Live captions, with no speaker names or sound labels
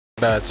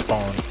Bad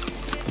spawn.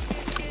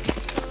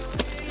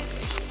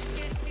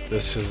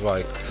 This is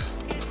like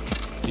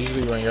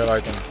usually when you're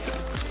like in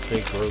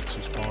big groups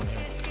you spawn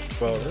here.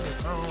 Well, I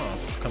don't know,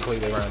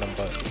 completely random,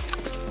 but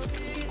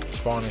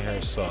spawning here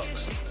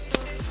sucks.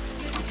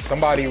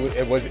 Somebody,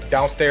 it was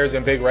downstairs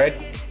in Big Red.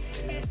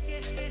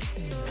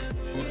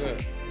 Who's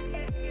that?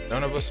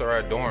 None of us are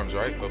at dorms,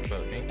 right? But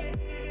me.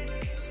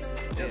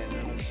 Yeah,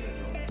 none of us are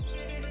at dorms.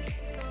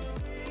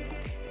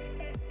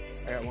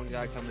 I got one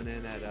guy coming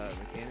in at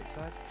mechanic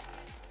side.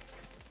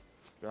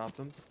 Dropped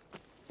him.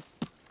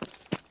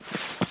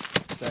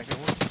 Second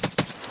one.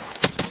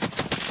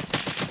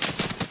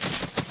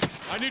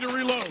 I need a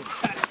reload.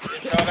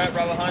 Shot at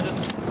right behind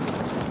us.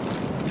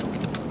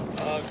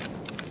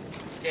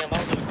 Damn, I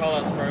don't do the call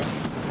outs, bro.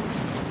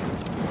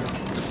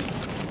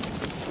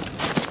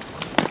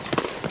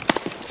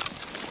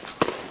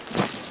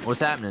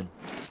 What's happening?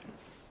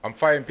 I'm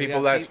fighting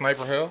people at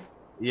Sniper Hill.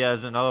 Yeah,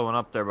 there's another one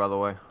up there, by the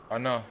way. I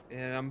know.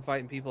 And I'm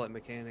fighting people at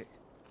mechanic.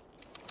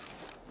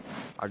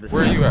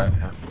 Where are you at?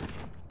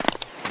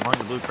 I'm on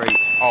the blue crate.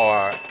 Oh,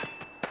 alright.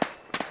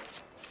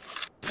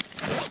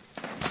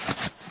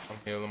 I'm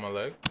healing my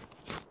leg.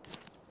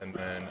 And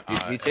then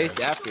he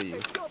chased after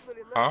you.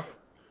 Huh?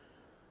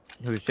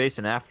 He was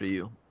chasing after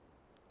you.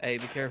 Hey,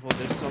 be careful.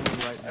 There's someone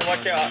right there. Hey,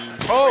 watch out.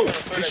 Oh,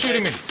 he's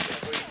shooting me.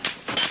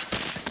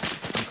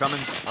 I'm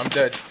coming. I'm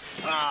dead.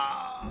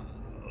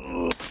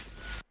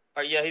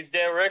 Yeah, he's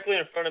directly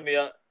in front of me.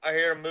 I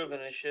hear him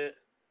moving and shit.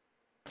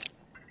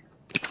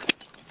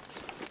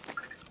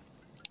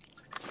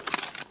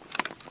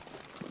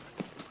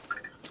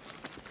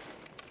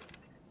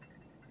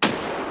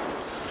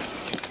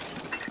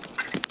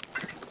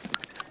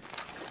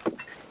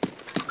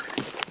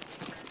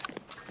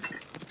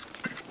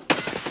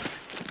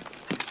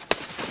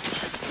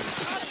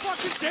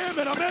 Damn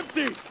it, I'm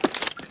empty!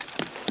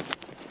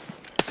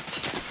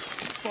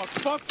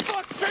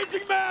 Fuck,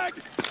 changing mag!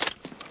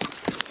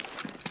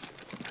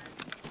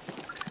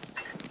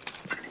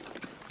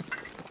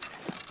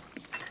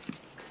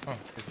 Oh,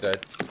 he's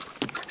dead.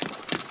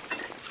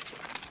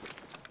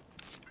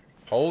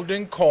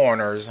 Holding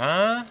corners,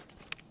 huh?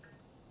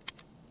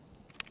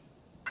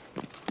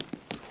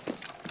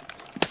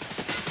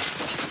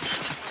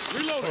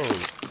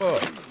 Reload. Oh,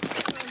 fuck.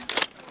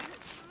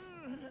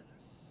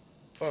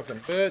 Fucking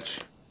bitch.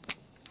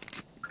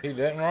 He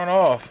didn't run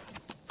off.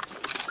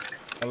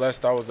 Unless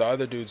that was the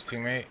other dude's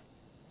teammate.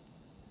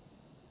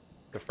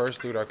 The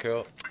first dude I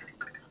killed.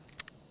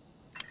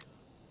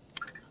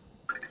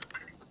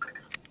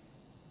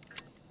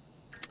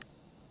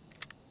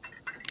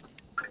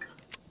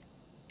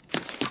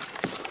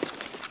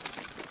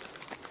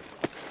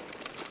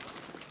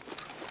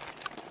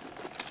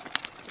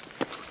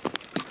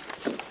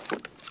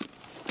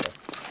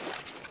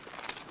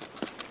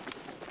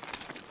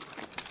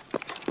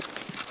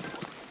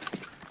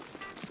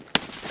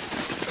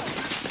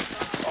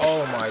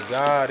 Oh my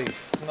god, he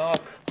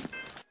snuck.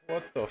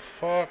 What the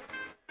fuck?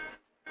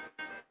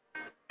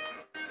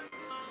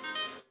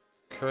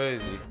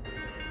 Crazy.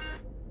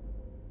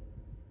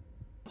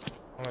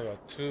 Only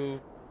got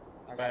 2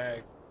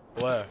 bags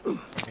left. I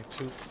mean,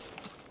 2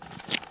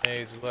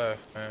 nades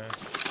left, man.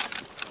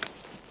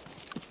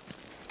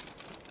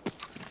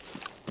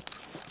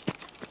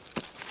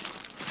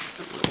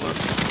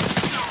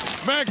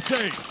 Mag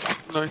change.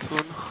 Nice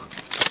one.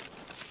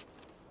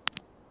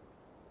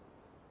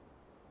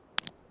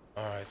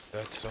 Alright,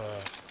 that's some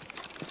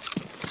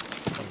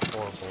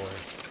poor boy.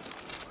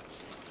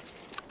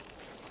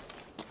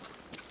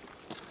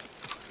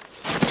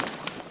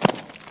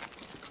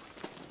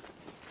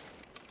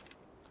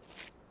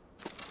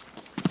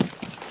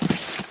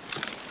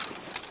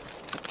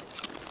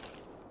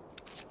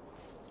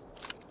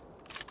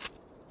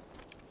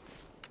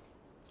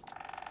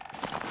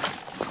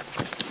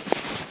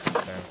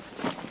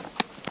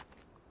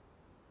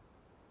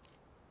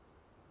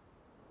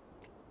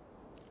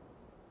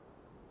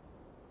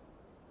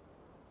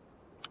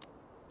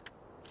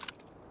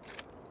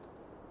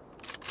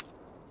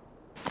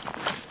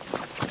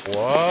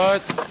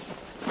 What?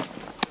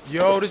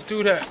 Yo, this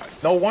dude had...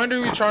 No wonder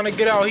he was trying to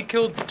get out. He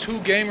killed 2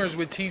 gamers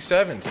with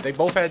T7s. They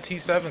both had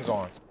T7s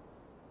on.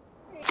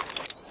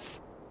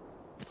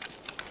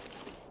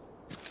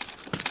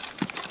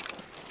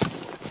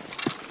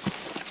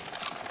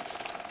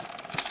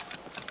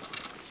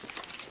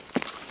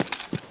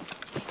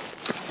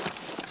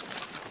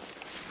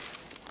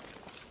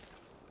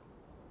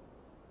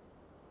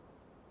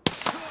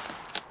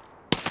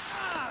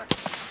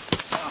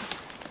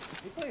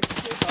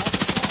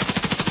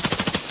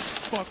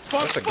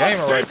 That's a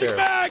gamer right there.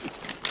 Mag.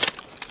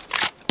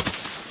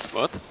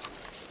 What?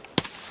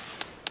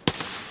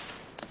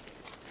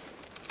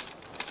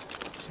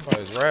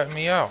 Somebody's ratting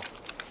me out.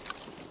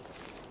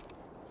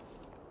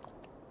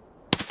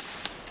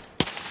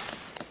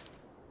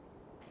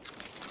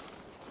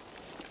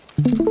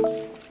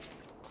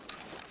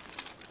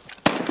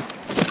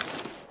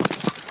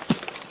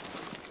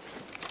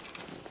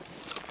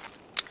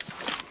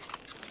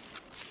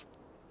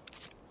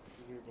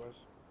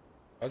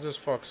 I just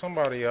fucked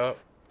somebody up.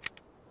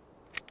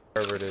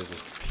 whoever it is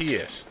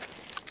pissed.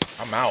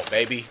 I'm out,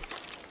 baby.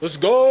 Let's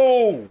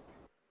go.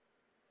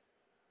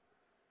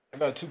 I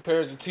got 2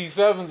 pairs of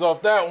T7s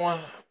off that one.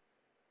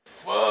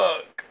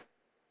 Fuck.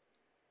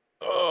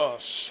 Oh,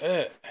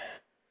 shit. Let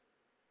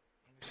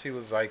me see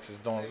what Zykes is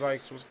doing.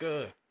 Zykes, what's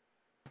good?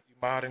 You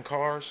modding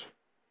cars?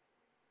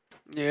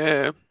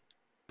 Yeah.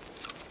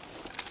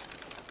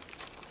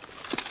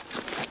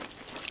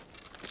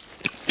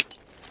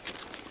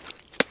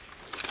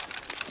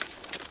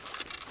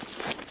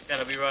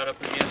 Gotta be right up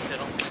against it. I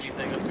don't see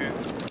anything up here.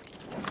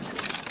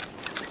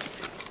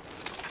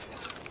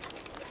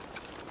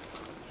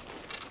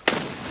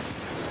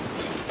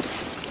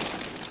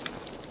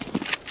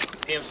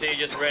 PMC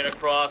just ran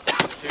across to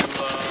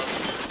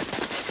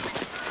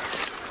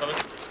coming.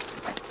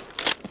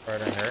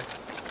 Right in here.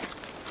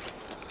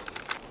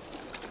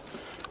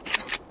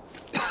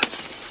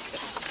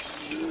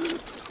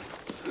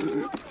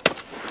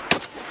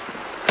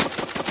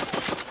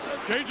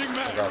 Changing I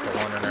mag. got the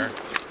one in there.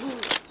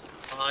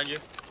 Behind you.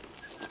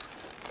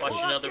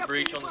 Watch another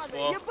breach on this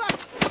wall.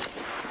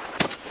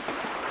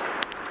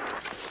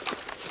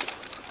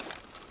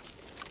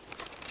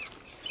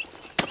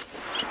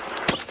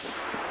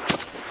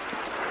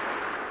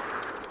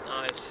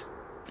 Nice.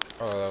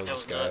 Oh, that was That a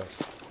was scav. nuts.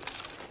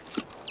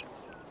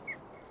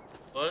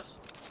 Was?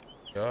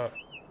 Yeah.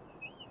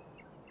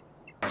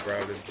 I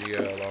grabbed this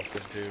GL off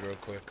this dude real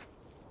quick.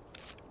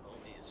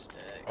 Only a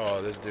stag.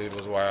 Oh, this dude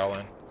was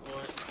wilding.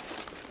 What?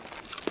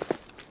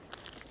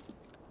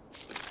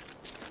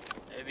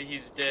 Maybe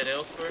he's dead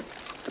elsewhere.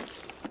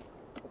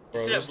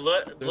 Bro, You see that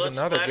blood there's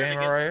another splattered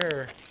gamer against- right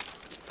here.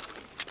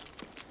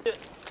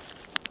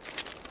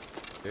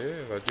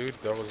 Yeah, that dude,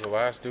 that was the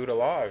last dude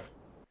alive.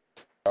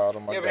 God, oh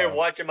my You over here God.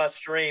 watching my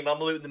stream. I'm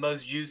looting the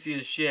most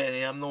juiciest shit,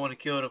 and I'm the one who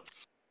killed him.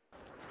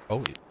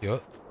 Oh,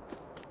 yep.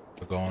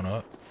 We're going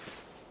up.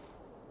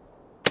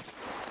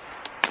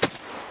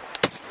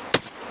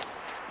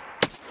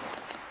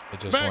 It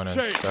just Back went in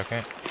tape.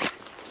 second.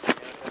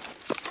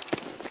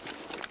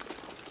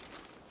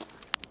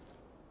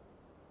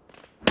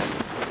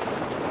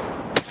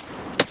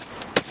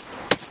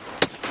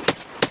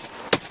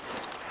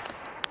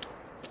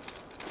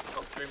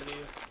 I'm streaming to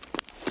you.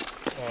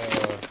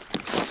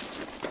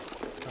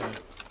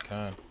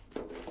 Can.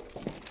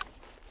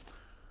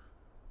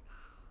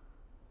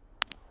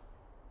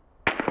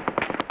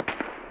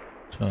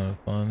 Trying to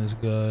find this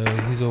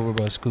guy. He's over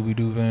by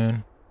Scooby-Doo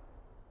van.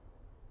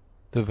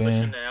 The Pushing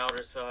van. the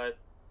outer side.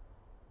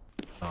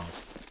 Oh.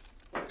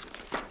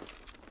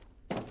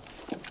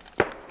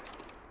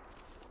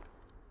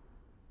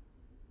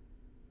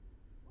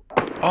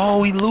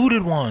 Oh, he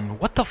looted one.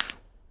 What the f?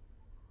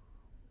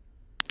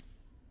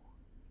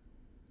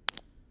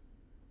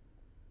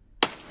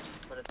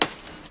 But it's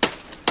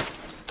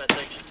that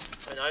section.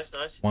 Oh, nice,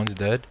 nice. One's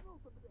dead.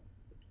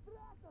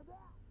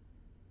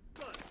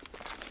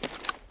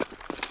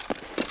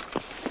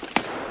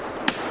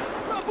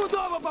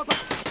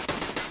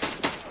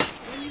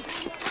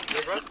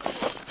 Good, bro?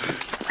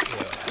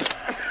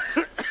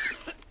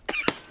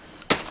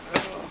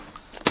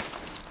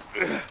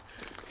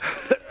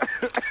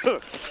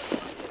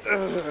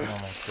 I'm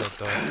almost dead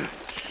though.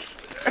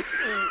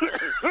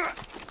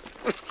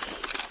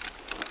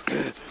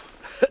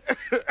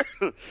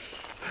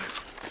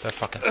 That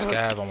fucking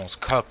scab almost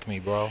cucked me,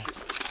 bro.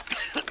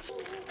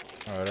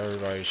 Alright,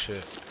 everybody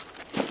shit.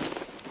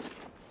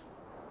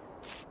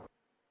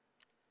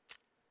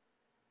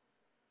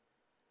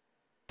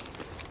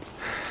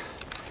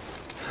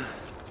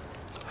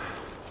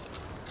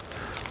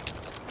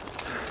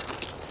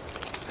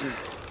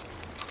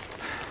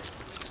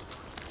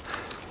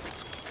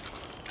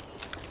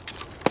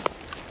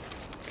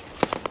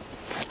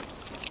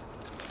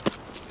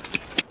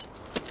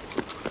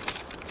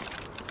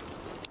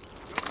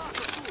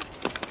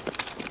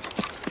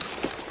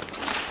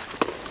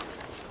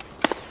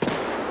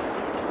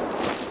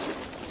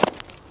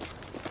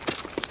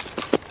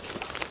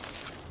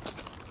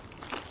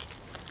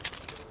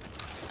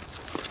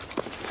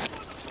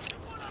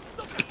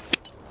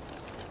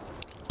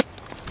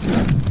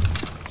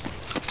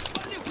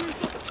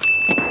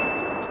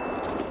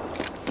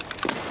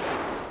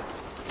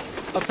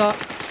 Up top.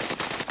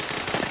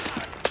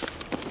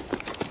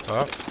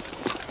 Top.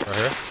 Right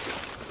here.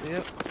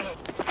 Yep.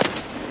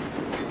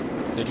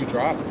 Did you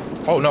drop?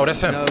 Oh no, that's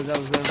him. No, that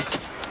was them.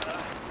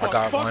 I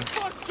got one.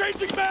 Fuck,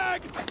 changing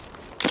mag.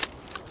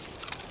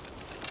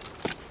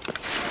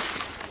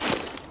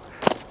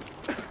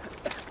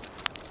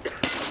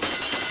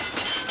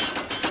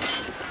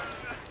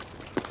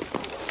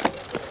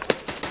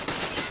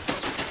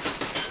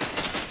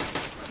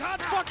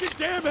 God fucking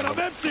damn it, I'm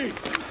empty.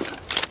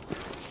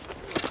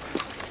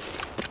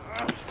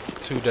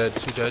 Two dead,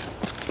 two dead.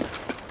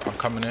 I'm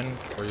coming in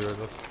where you're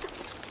looking.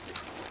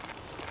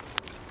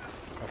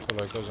 I feel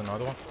like there's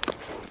another one.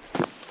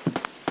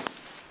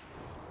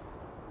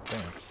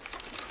 Damn.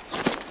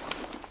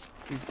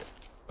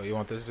 Oh, you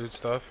want this dude's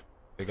stuff?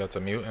 They got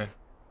some mutant.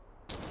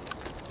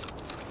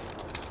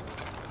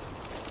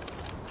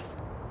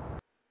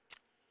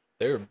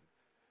 They're,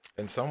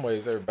 in some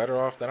ways, they're better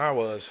off than I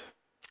was.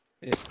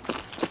 Yeah.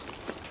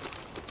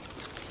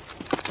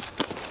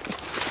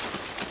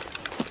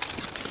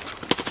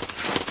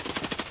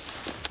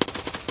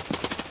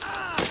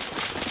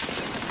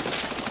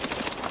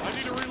 I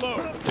need to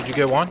reload. Did you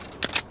get one?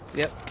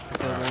 Yep. I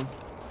killed one.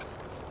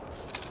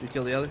 Did you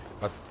kill the other?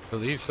 I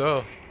believe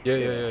so.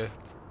 Yeah.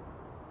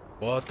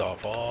 What the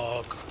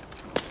fuck?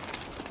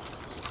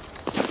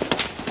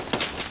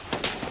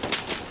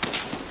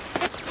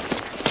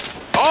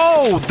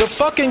 Oh, the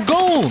fucking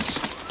goons!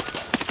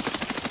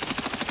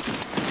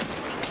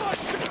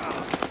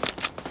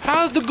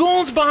 How's the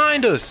goons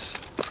behind us?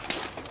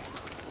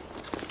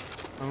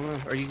 I don't know.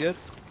 Are you good?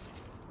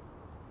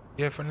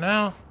 Yeah, for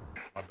now.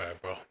 My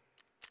bad, bro.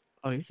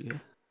 Oh, you're good.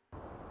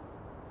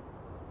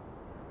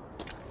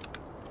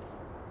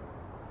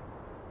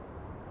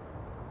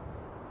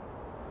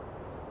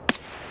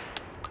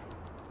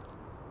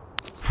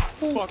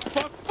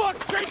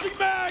 Fuck! Changing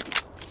mag!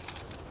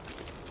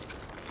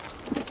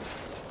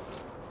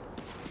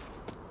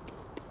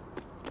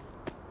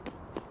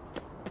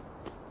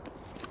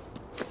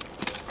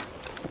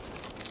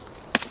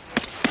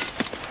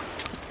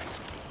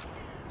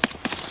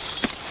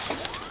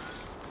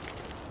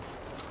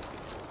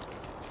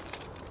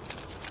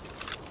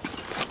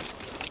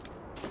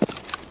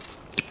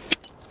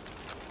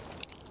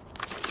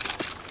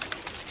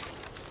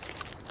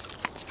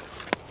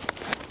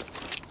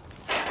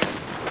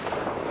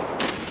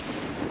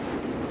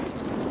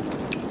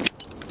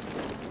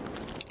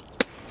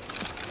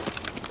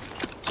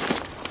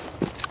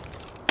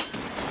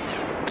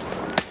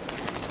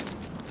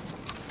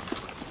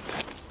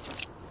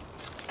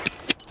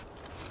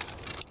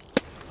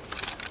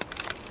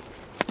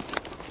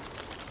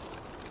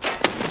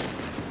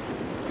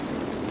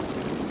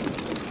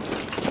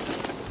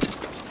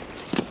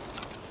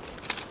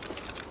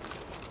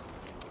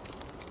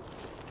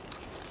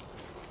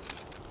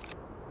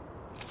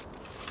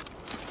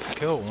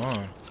 Kill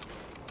one.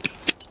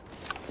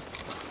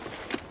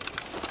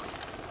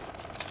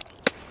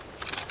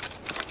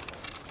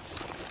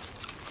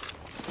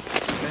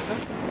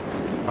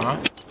 Huh?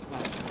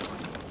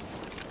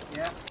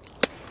 Yeah.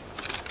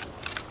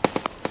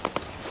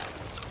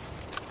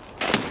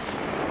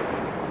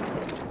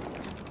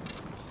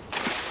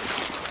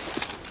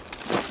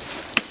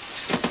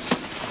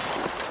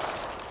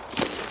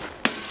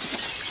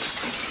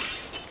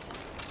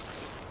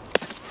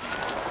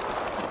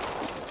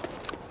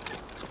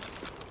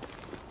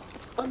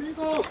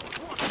 Amigo!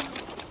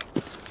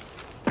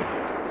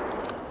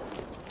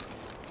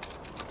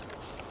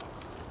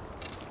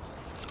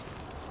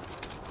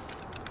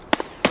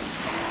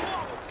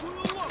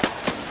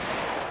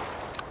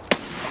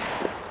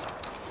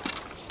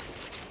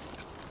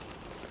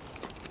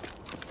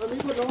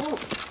 Amigo, no!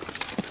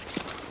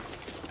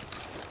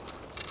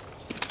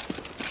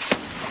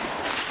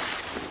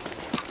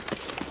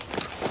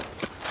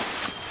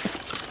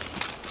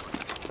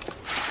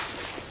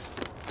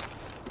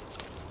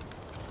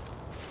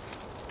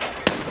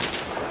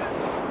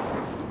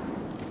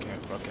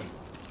 Can't fucking.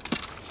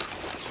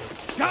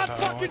 God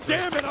fucking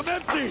damn it, I'm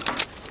empty!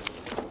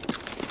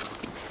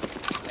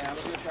 Yeah, I'm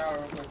gonna do a shower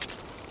real quick.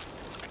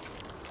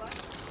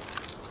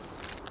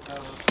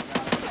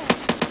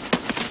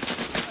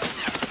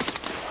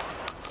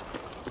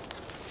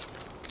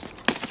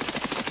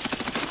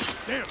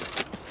 Damn it!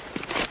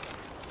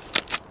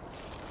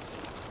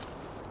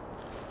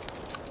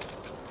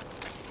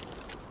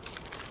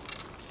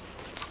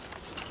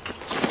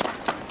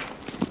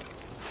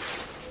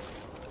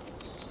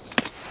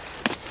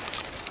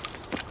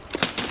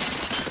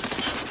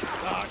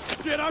 Ah,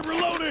 shit, I'm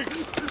reloading!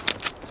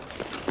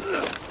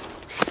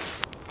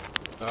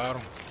 Got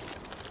him.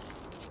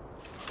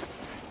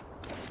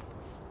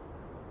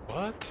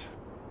 What?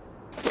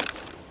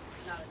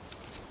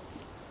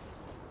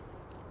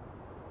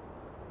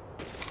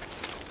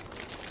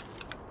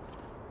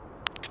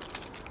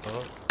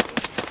 Oh.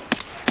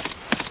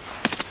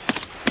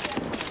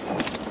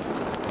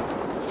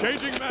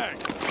 Changing mag!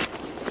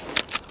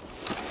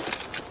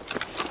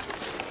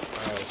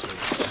 Oh, so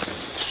it's shooting.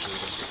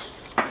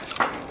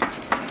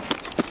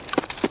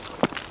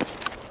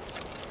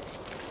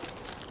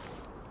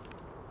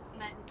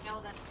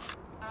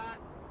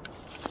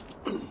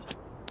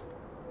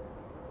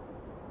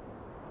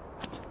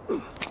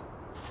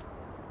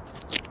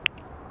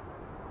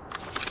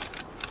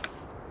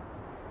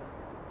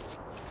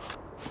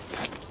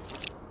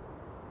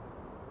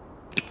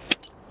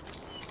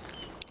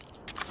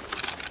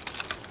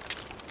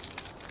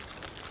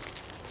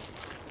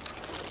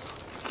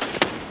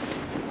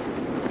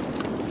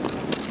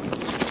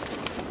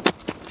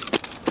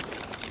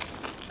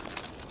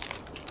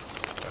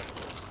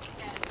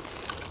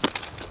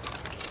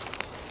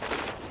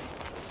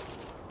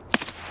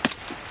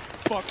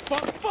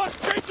 Fuck!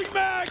 Changing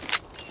mag!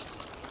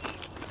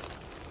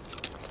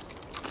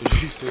 Did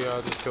you see how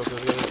I just killed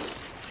this guy?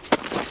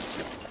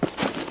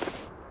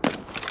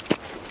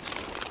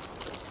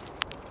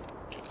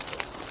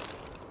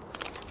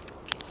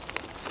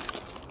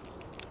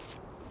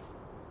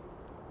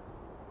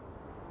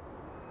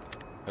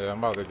 Yeah, I'm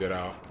about to get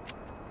out.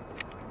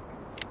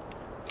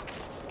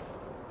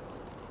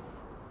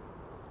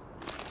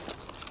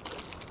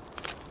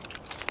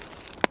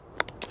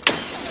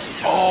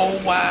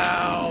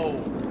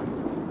 wow.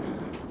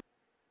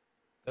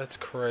 That's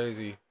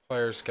crazy.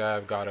 Player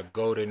Scab got a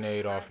golden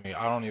nade off me.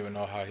 I don't even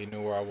know how he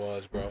knew where I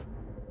was, bro.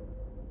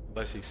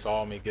 Unless he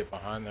saw me get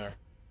behind there.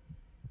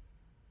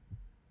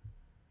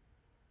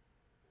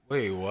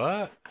 Wait,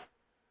 what?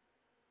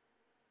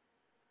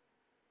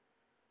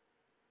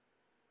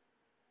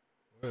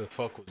 Where the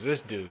fuck was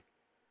this dude?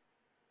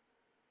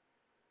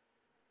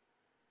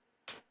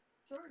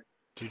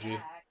 GG.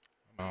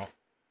 I'm out. I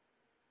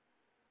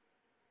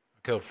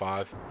killed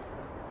 5.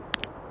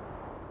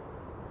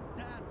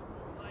 That's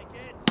more like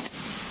it.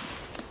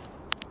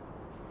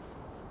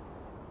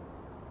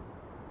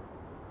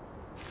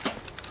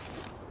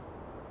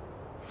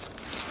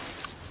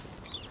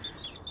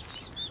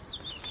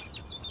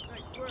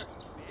 Nice work,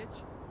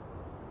 bitch.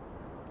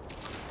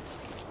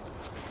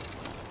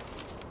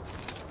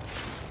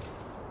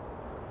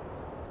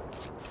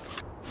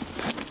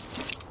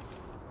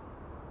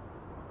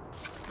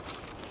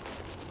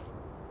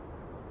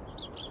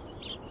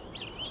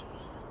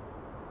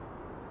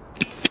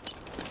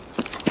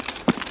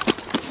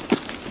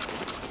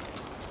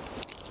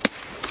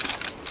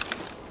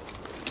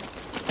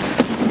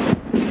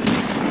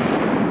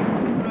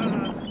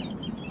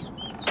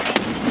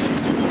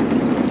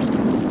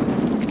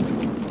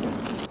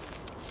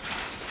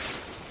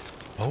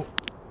 Oh.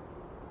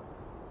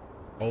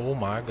 Oh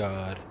my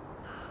god.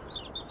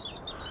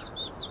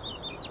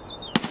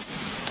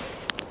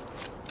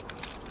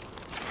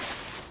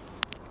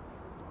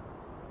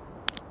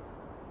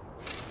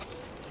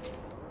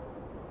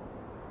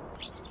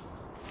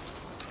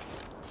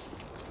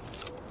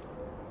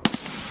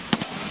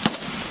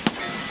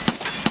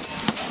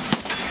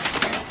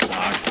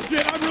 Ah,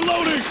 shit, I'm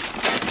reloading!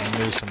 I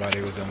knew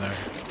somebody was in there.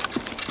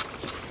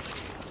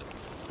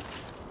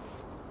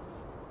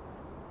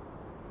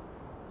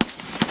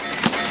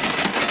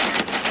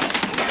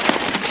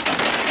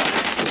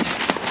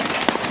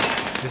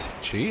 Is he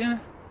cheating?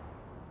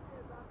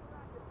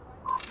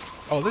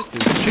 Oh, this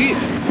dude's cheating.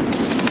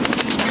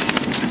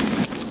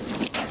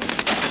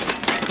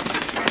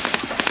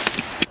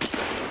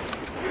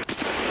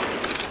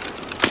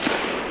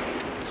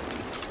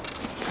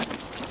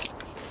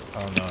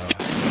 Oh no.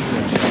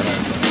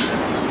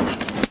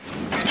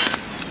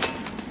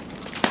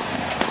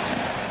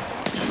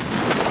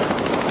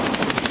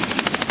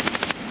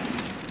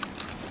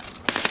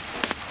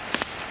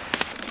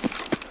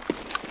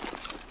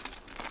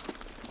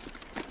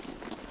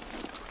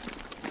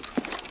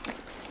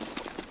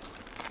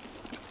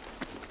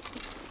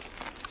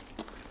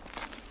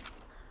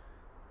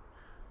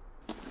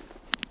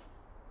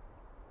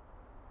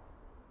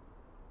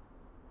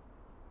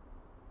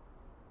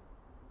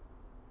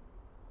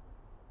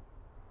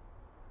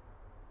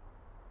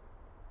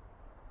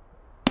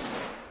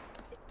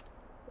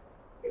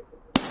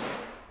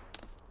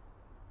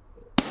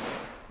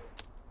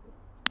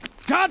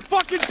 God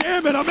fucking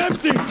damn it, I'm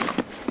empty!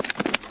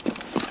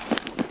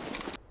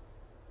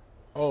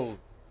 Oh,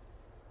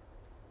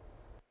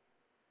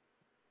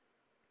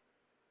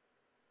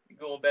 You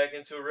going back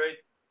into a raid?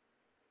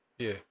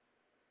 yeah.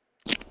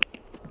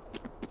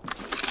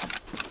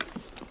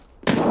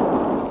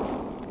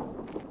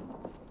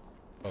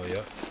 Oh,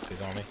 yeah.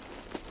 He's on me.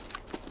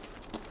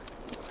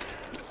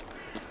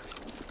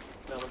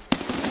 No.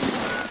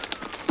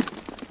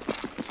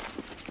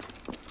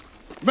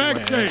 Mag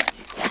Wait, change!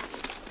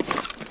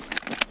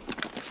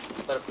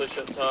 Let her push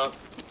up top.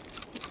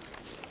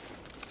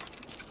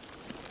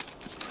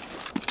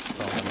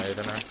 Throwing a nade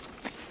in there.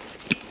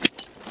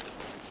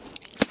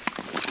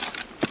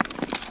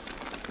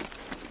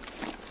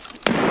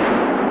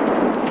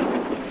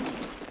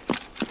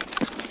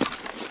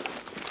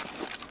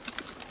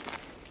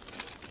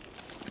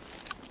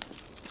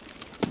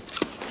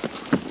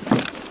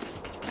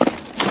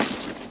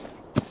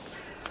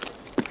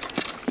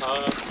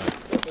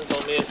 Weapons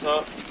on me at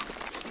top.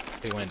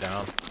 He went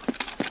down.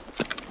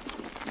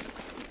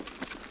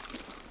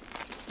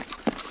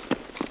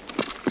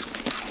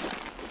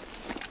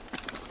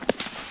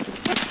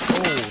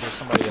 Oh, there's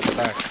somebody at the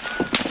back.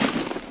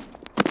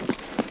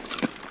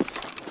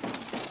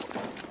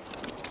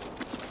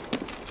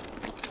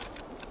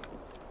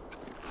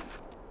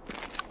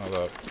 Hold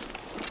up.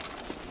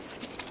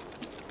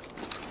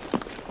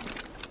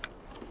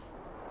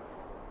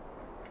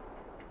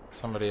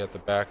 Somebody at the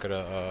back of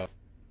the,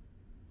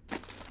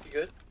 You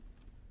good?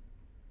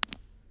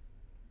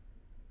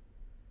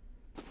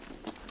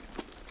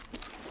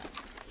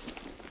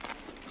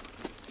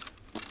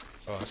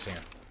 oh, I see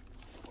him.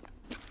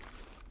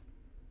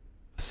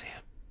 I see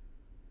him.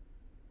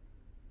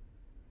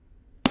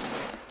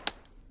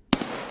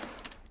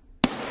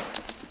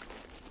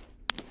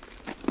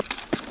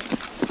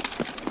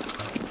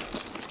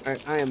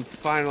 Alright, I am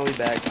finally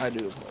back. I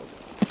do apologize.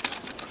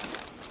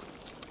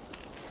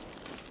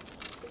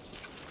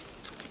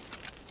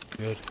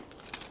 Good.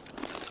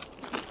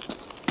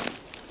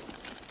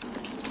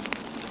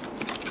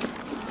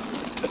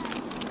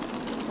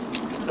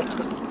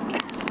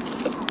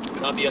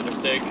 Might be under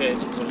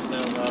staircase, what it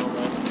sounds, I don't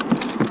know.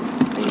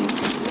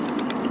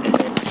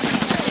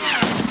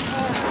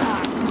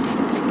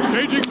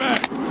 Changing back.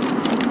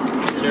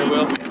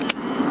 Stairwell.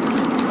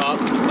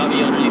 Top. Might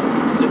be underneath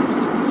the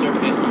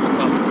staircase on the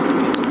top of the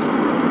staircase.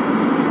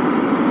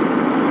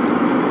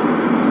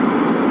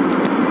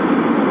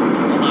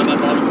 On my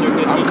bottom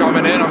staircase. I'm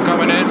coming in. I'm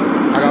coming in.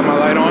 I got my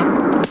light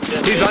on.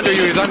 Yeah, He's yeah, under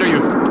you. yeah. He's under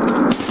you.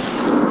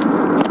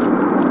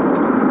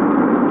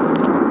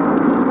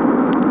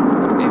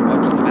 Hey,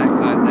 watch the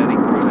backside that he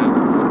can run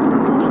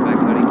out. Watch the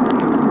backside he can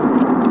run out.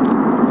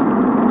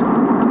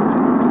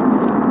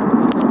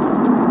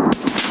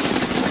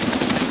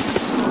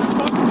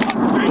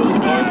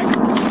 Changing back.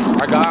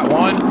 I got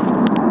one.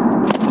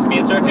 Just me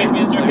in staircase, me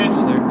in staircase.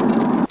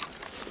 There.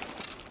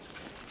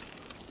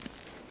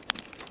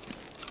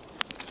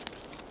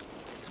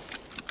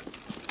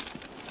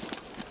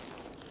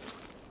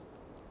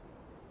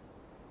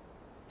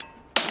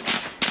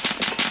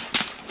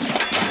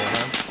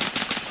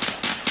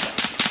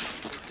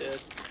 He's dead.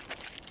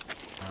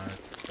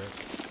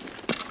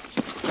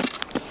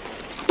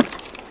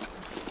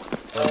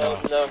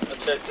 No, I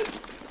checked it.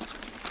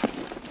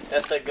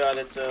 That's that guy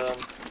that's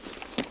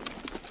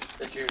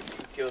that you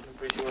killed, I'm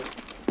pretty sure.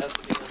 Has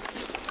to be him.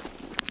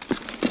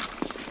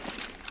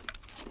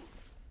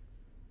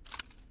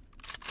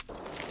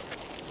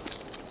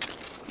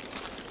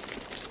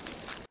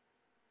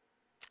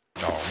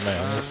 Oh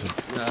man, this is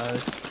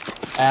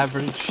Nice.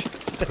 Average.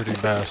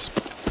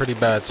 pretty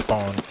bad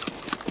spawn.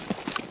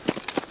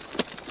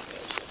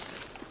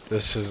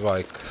 This is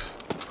like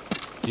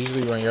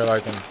usually when you're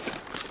like in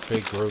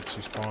big groups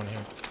you spawn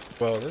here.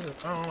 Well, this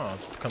is, I don't know,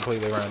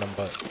 completely random,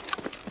 but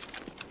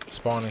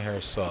spawning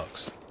here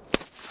sucks.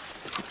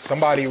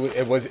 Somebody,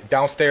 it was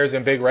downstairs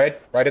in Big Red,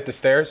 right at the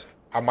stairs.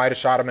 I might have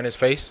shot him in his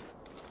face.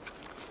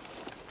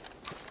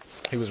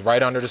 He was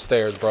right under the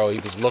stairs, bro. He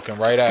was looking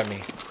right at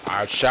me.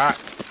 I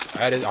shot.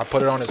 I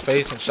put it on his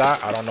face and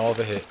shot. I don't know if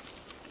it hit.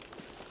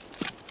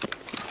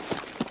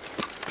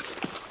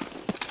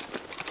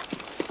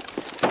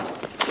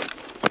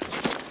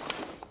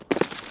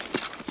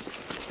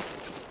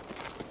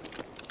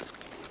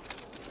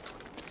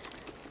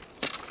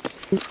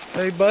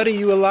 Hey, buddy,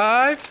 you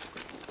alive?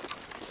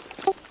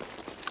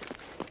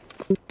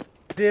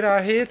 Did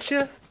I hit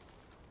you?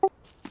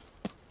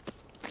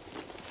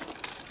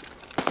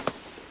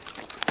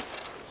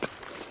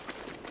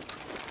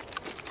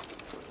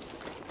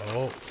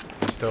 Oh,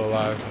 he's still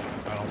alive.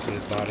 I don't see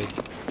his body.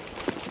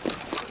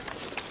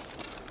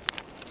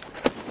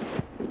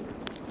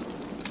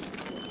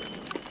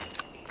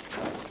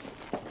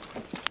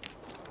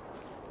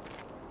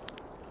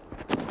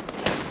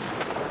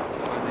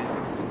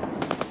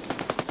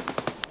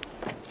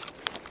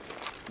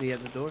 He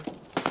at the door?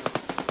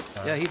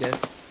 Yeah, he did.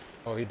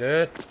 Oh, he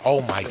did?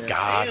 Oh my Yeah.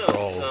 god, Damn,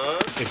 bro. son.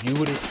 If you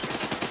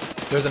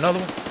would've... There's another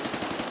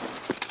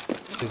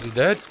one? Is he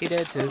dead? He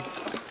did too.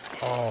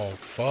 Oh,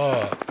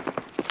 fuck.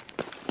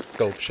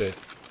 Dope shit.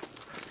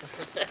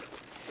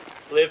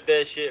 Flip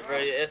that shit, bro.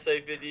 Your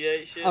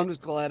SA-58 shit. I'm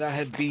just glad I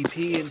had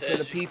BP Yes, instead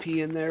of Andrew.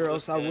 PP in there, or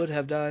else I Yeah. would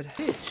have died.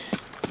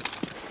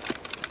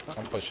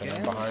 I'm pushing in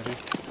Yeah. behind you.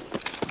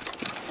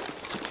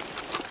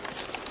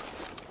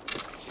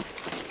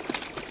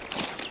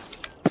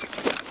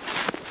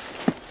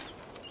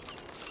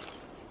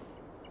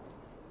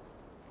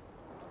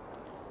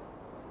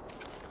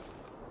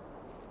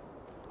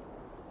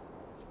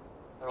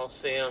 I don't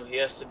see him. He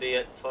has to be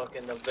at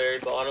fucking the very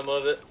bottom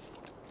of it.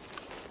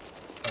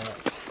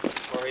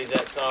 Or he's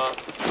at top.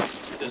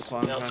 That's Just why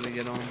I'm now- trying to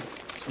get on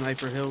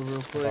Sniper Hill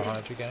real quick.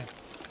 Behind you, gang.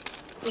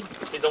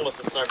 He's almost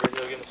a sniper.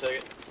 He'll give him a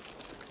second.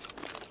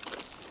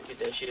 Get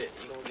that shit.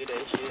 You gonna get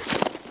that shit.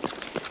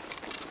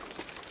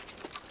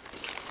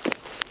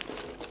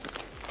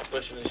 I'm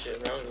pushing this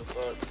shit around. Give a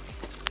fuck.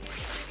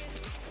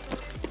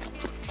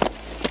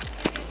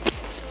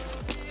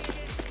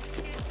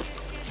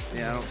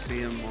 Yeah, I don't see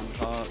him on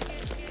top.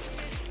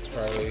 It's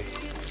probably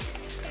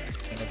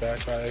in the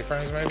back by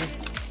A-frames, maybe?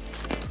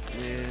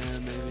 Yeah,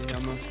 maybe.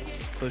 I'm gonna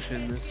push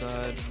in this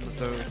side. I'm gonna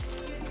throw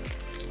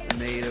a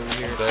nade over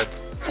here. Dead.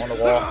 On the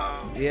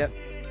wall. Yep.